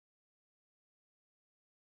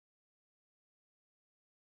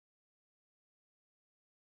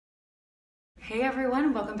Hey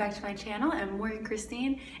everyone, welcome back to my channel. I'm Morkie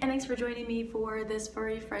Christine, and thanks for joining me for this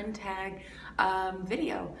furry friend tag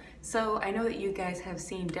video. So I know that you guys have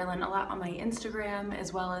seen Dylan a lot on my Instagram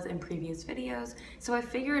as well as in previous videos. So I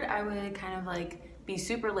figured I would kind of like be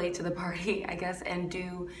super late to the party, I guess, and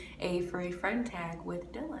do a furry friend tag with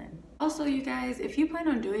Dylan. Also, you guys, if you plan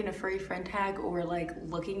on doing a furry friend tag or like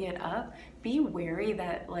looking it up, be wary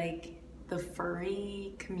that like the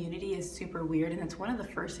furry community is super weird, and that's one of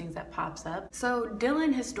the first things that pops up. So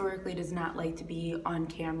Dylan historically does not like to be on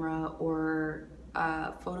camera or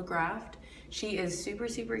photographed. She is super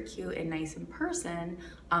cute and nice in person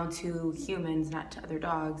to humans, not to other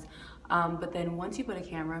dogs. But then once you put a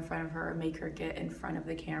camera in front of her or make her get in front of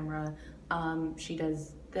the camera, she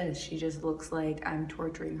does this. She just looks like I'm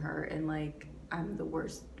torturing her and like I'm the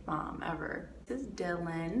worst mom ever. This is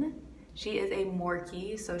Dylan. She is a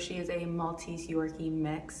Morkie, so she is a Maltese Yorkie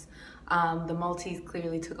mix. The Maltese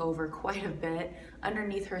clearly took over quite a bit.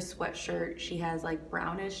 Underneath her sweatshirt, she has like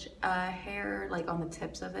brownish hair, like on the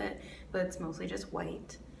tips of it, but it's mostly just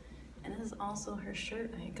white. And this is also her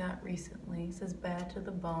shirt I got recently. It says "Bad to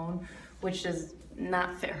the Bone," which does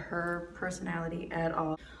not fit her personality at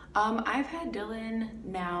all. I've had Dylan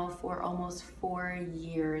now for almost 4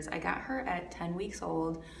 years. I got her at 10 weeks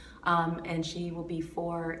old, and she will be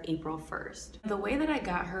 4 April 1st. The way that I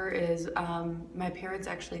got her is my parents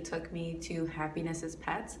actually took me to Happiness's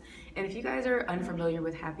Pets. And if you guys are unfamiliar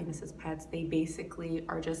with Happiness's Pets, they basically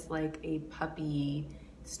are just like a puppy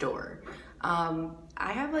store.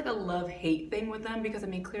 I have like a love-hate thing with them because I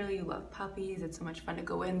mean, clearly you love puppies. It's so much fun to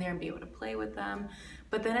go in there and be able to play with them.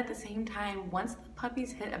 But then at the same time, once the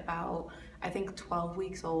puppies hit about, I think 12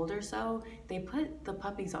 weeks old or so, they put the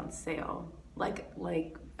puppies on sale, like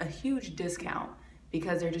a huge discount,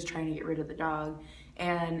 because they're just trying to get rid of the dog.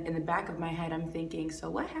 And in the back of my head, I'm thinking, so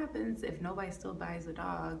what happens if nobody still buys the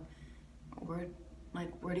dog?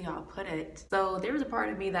 Where do y'all put it? So there was a part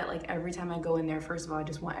of me that like every time I go in there, first of all, I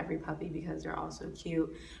just want every puppy because they're all so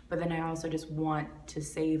cute. But then I also just want to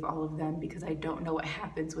save all of them because I don't know what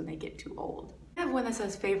happens when they get too old. I have one that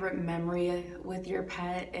says favorite memory with your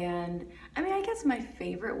pet. And I mean, I guess my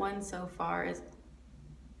favorite one so far is,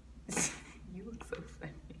 you look so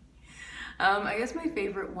funny. I guess my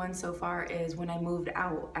favorite one so far is when I moved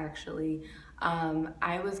out, actually.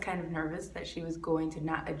 I was kind of nervous that she was going to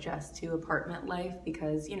not adjust to apartment life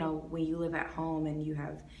because, you know, when you live at home and you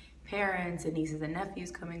have parents and nieces and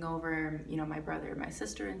nephews coming over, you know, my brother and my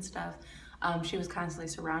sister and stuff, she was constantly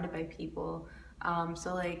surrounded by people.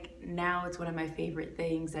 So like now it's one of my favorite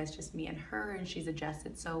things that's just me and her, and she's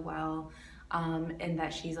adjusted so well. And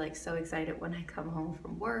that she's like so excited when I come home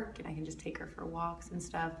from work and I can just take her for walks and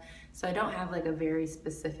stuff. So I don't have like a very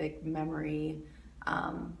specific memory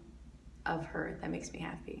of her that makes me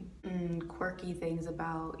happy. Quirky things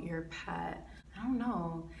about your pet. I don't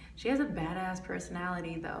know. She has a badass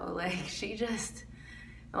personality though. Like she just,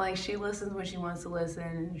 like she listens when she wants to listen,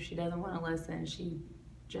 and if she doesn't want to listen, she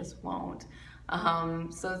just won't.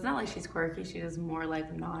 So it's not like she's quirky, she is more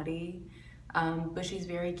like naughty. But she's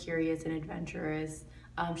very curious and adventurous.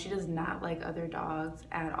 She does not like other dogs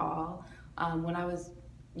at all. When I was,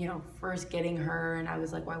 you know, first getting her, and I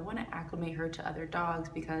was like, well, I want to acclimate her to other dogs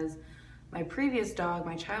because my previous dog,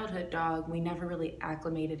 my childhood dog, we never really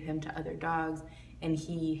acclimated him to other dogs, and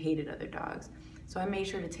he hated other dogs. So I made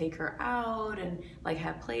sure to take her out and like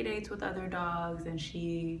have play dates with other dogs, and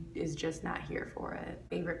she is just not here for it.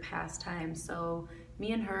 Favorite pastime. So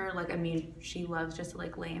me and her, like, I mean, she loves just to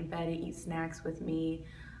like lay in bed and eat snacks with me.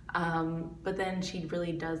 But then she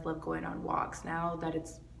really does love going on walks. Now that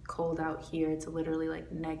it's cold out here, it's literally like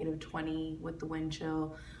 -20 with the wind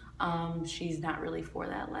chill. She's not really for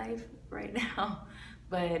that life right now.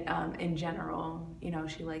 But in general, you know,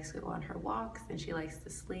 she likes to go on her walks, and she likes to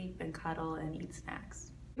sleep and cuddle and eat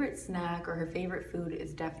snacks. Favorite snack or her favorite food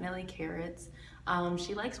is definitely carrots.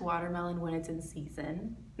 She likes watermelon when it's in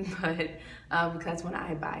season, but because that's when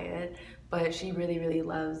I buy it. But she really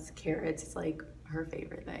loves carrots. It's like her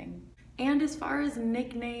favorite thing. And as far as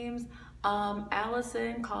nicknames,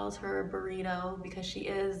 Allison calls her Burrito because she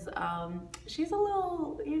is, she's a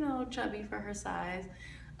little, you know, chubby for her size.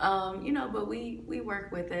 You know, but we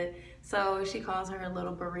work with it. So she calls her a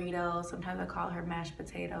little burrito. Sometimes I call her mashed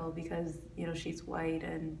potato because, you know, she's white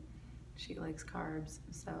and she likes carbs.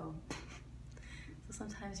 So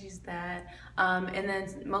sometimes use that. And then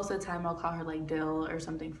most of the time I'll call her like Dill or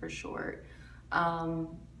something for short.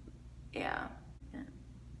 Yeah.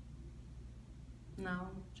 No,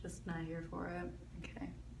 just not here for it. Okay.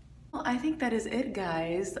 Well, I think that is it,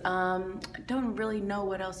 guys. Don't really know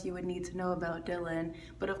what else you would need to know about Dylan,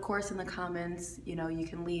 but of course in the comments, you know, you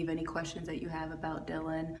can leave any questions that you have about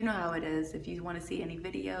Dylan. You know how it is. If you want to see any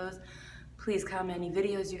videos, please comment any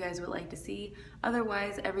videos you guys would like to see.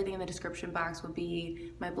 Otherwise, everything in the description box will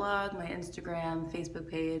be my blog, my Instagram, Facebook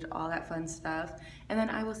page, all that fun stuff. And then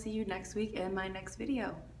I will see you next week in my next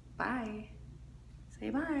video. Bye. Say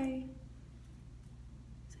bye.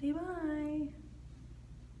 Say bye.